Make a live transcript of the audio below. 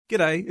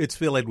G'day, it's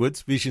Phil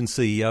Edwards, Vision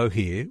CEO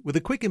here, with a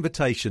quick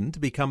invitation to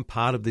become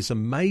part of this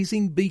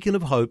amazing beacon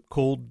of hope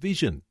called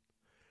Vision.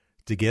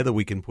 Together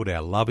we can put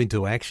our love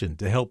into action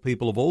to help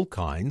people of all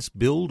kinds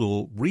build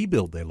or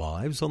rebuild their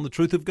lives on the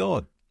truth of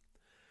God.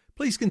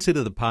 Please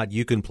consider the part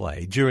you can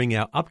play during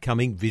our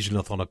upcoming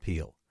Visionathon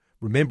appeal,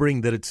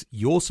 remembering that it's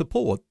your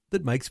support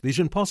that makes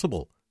Vision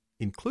possible,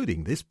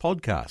 including this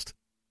podcast.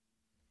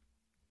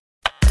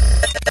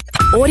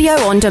 Audio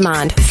on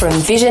demand from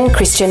Vision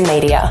Christian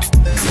Media.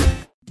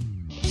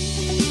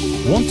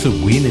 Want to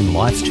win in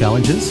life's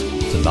challenges?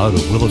 To know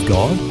the will of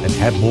God and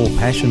have more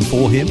passion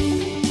for Him?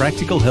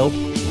 Practical help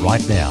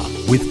right now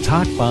with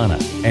Tak Bhana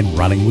and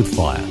Running with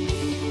Fire.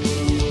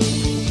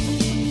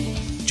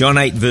 John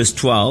 8 verse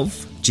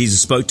 12,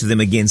 Jesus spoke to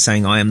them again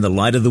saying, I am the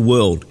light of the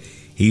world.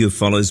 He who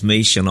follows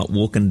me shall not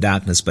walk in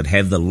darkness but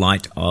have the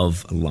light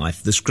of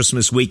life. This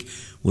Christmas week,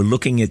 we're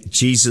looking at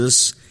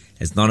Jesus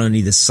as not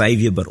only the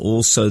Savior but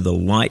also the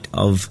light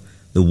of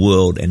the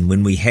world. And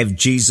when we have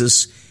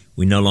Jesus,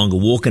 we no longer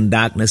walk in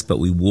darkness, but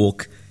we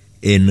walk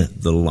in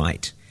the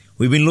light.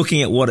 We've been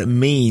looking at what it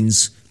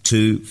means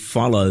to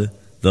follow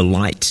the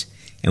light.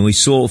 And we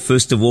saw,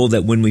 first of all,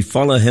 that when we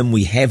follow Him,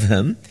 we have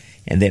Him.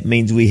 And that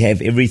means we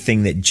have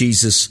everything that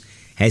Jesus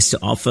has to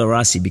offer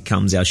us. He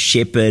becomes our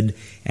shepherd,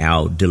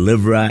 our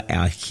deliverer,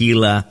 our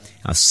healer,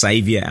 our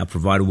Savior, our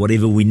provider.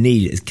 Whatever we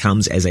need, it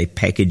comes as a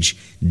package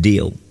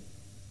deal.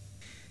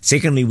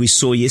 Secondly, we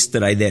saw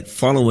yesterday that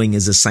following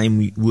is the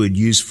same word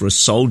used for a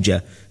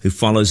soldier who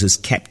follows his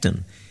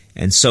captain.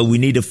 And so we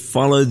need to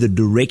follow the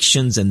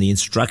directions and the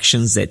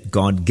instructions that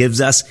God gives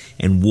us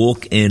and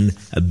walk in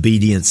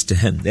obedience to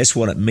Him. That's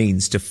what it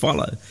means to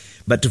follow.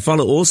 But to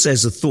follow also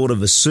has the thought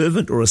of a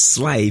servant or a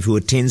slave who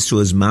attends to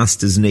his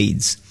master's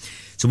needs.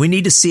 So we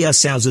need to see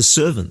ourselves as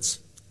servants,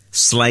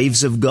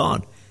 slaves of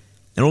God,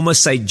 and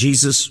almost say,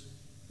 Jesus,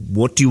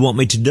 what do you want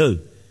me to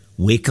do?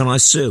 Where can I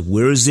serve?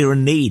 Where is there a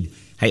need?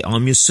 Hey,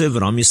 I'm your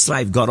servant, I'm your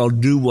slave. God, I'll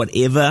do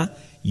whatever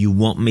you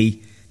want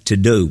me to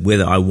do,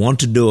 whether I want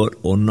to do it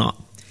or not.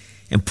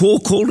 And Paul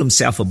called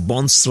himself a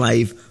bond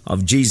slave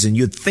of Jesus. And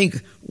you'd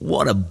think,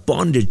 what a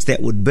bondage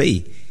that would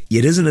be.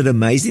 Yet isn't it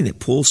amazing that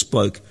Paul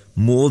spoke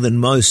more than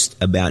most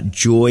about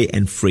joy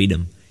and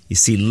freedom? You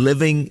see,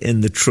 living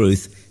in the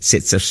truth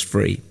sets us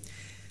free.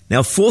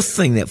 Now, fourth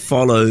thing that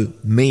follow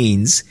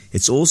means,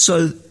 it's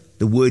also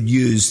the word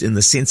used in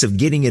the sense of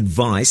getting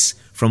advice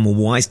from a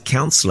wise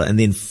counselor and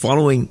then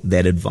following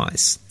that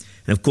advice.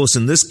 And of course,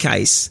 in this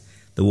case,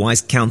 the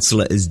wise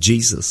counselor is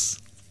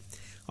Jesus.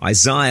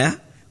 Isaiah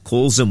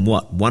calls him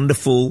what?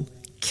 Wonderful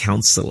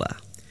Counselor.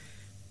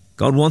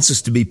 God wants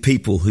us to be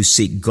people who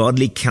seek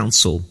godly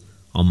counsel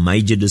on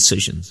major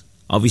decisions.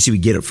 Obviously, we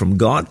get it from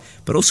God,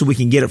 but also we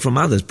can get it from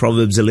others.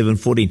 Proverbs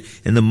 11:14.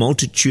 In the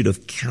multitude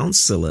of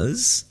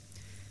counselors,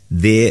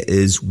 there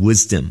is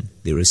wisdom,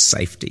 there is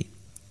safety.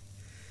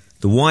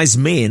 The wise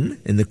men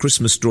in the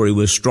Christmas story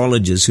were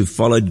astrologers who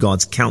followed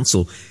God's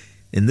counsel.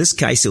 In this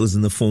case, it was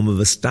in the form of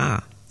a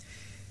star.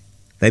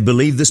 They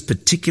believed this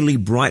particularly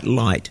bright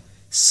light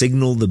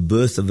signaled the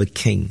birth of a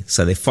king.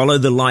 So they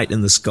followed the light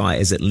in the sky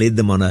as it led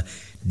them on a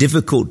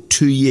difficult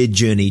 2-year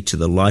journey to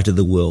the light of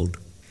the world.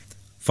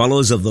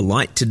 Followers of the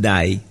light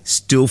today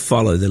still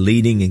follow the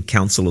leading and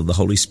counsel of the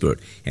Holy Spirit,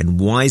 and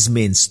wise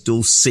men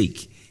still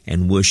seek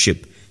and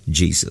worship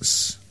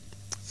Jesus.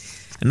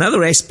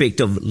 Another aspect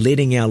of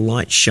letting our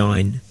light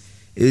shine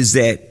is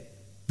that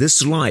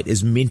this light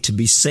is meant to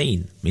be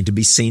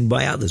seen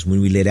by others when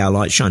we let our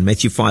light shine.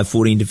 Matthew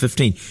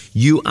 5:14-15.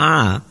 You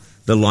are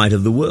the light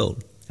of the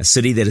world. A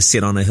city that is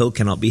set on a hill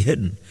cannot be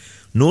hidden.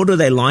 Nor do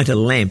they light a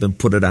lamp and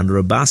put it under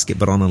a basket,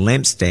 but on a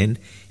lampstand,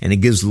 and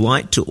it gives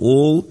light to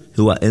all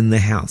who are in the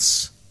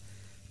house.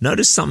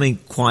 Notice something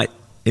quite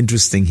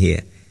interesting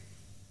here.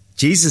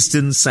 Jesus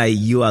didn't say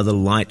you are the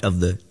light of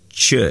the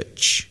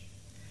church,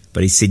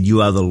 but He said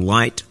you are the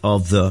light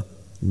of the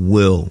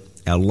world.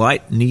 Our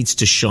light needs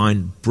to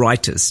shine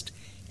brightest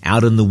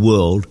out in the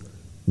world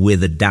where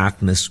the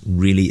darkness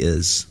really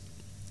is.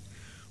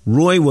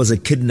 Roy was a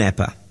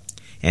kidnapper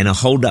and a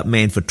hold-up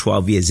man for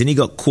 12 years. Then he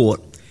got caught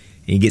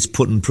and he gets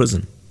put in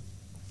prison.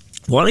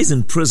 While he's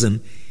in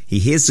prison, he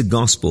hears the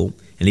gospel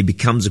and he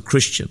becomes a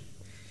Christian.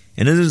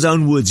 And in his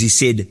own words, he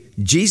said,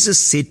 Jesus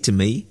said to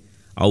me,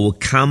 I will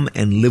come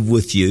and live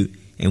with you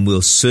and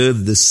we'll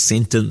serve this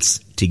sentence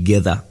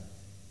together.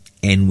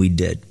 And we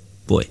did.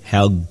 Boy,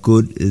 how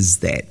good is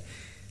that?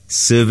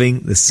 Serving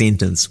the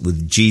sentence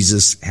with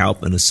Jesus'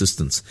 help and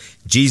assistance.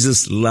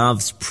 Jesus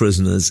loves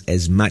prisoners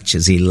as much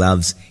as He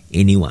loves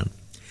anyone.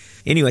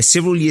 Anyway,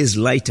 several years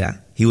later,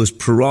 he was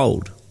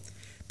paroled.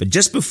 But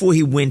just before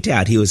he went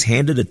out, he was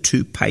handed a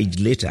 2-page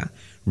letter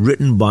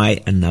written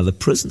by another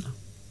prisoner.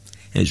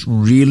 And it's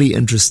really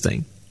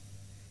interesting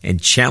and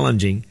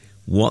challenging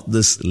what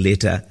this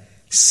letter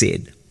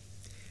said.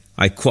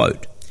 I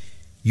quote,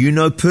 "You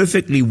know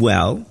perfectly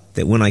well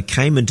that when I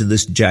came into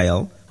this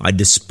jail, I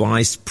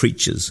despised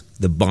preachers,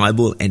 the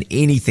Bible, and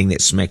anything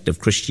that smacked of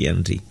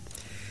Christianity.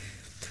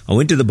 I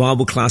went to the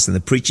Bible class and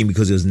the preaching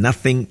because there was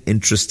nothing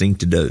interesting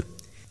to do.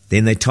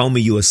 Then they told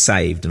me you were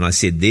saved, and I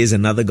said, there's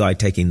another guy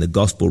taking the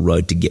gospel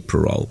road to get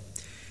parole.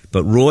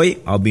 But Roy,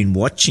 I've been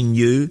watching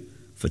you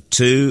for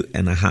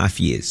 2.5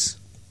 years.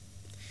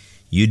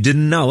 You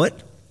didn't know it,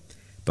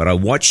 but I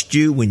watched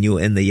you when you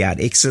were in the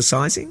yard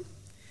exercising,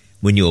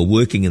 when you were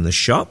working in the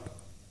shop,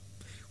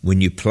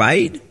 when you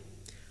played,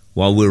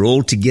 while we were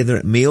all together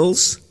at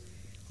meals,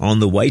 on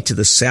the way to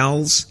the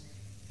cells,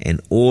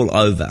 and all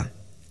over.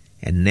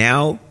 And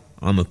now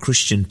I'm a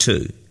Christian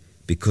too,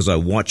 because I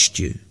watched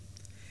you.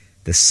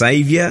 The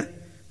Saviour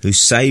who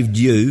saved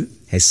you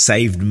has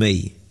saved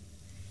me.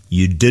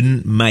 You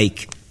didn't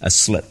make a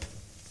slip.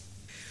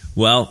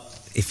 Well,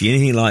 if you're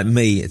anything like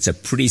me, it's a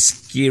pretty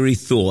scary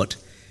thought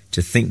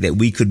to think that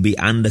we could be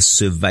under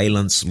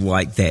surveillance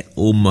like that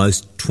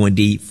almost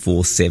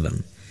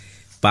 24/7.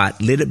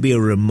 But let it be a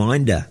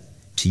reminder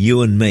to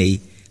you and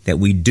me that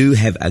we do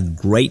have a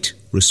great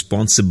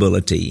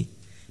responsibility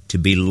to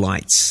be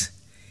lights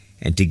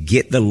and to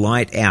get the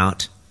light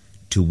out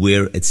to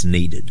where it's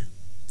needed.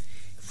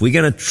 If we're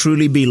going to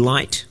truly be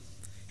light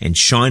and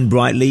shine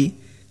brightly,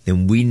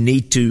 then we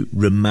need to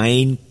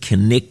remain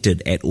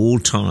connected at all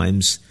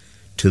times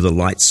to the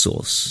light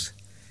source.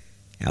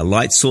 Our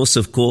light source,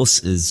 of course,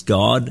 is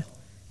God.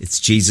 It's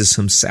Jesus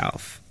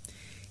himself.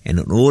 And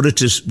in order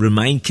to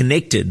remain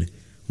connected,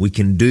 we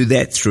can do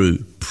that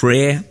through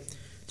prayer,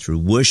 through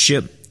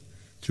worship,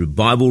 through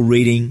Bible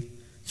reading,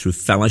 through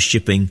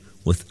fellowshipping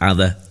with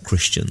other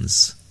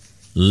Christians.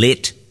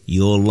 Let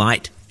your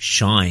light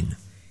shine.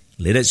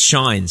 Let it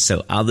shine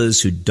so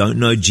others who don't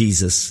know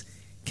Jesus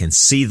can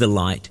see the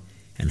light,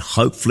 and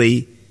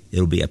hopefully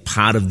it'll be a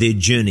part of their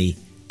journey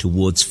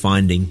towards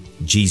finding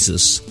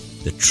Jesus,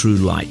 the true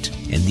light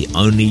and the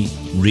only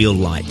real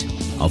light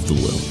of the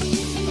world.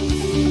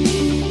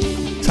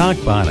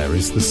 Tak Bhana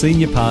is the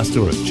Senior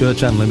Pastor of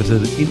Church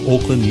Unlimited in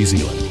Auckland, New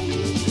Zealand.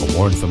 For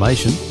more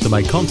information, to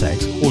make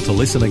contact or to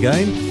listen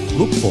again,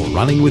 look for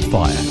Running with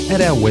Fire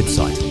at our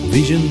website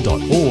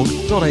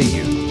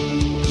vision.org.au.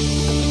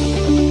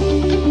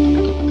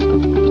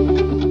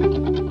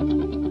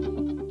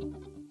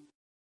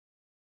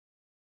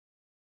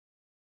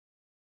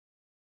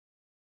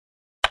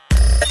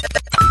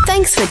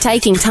 Thanks for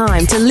taking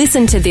time to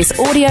listen to this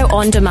audio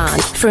on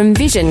demand from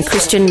Vision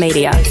Christian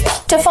Media.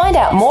 To find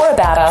out more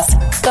about us,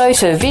 go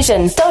to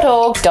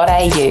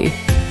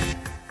vision.org.au.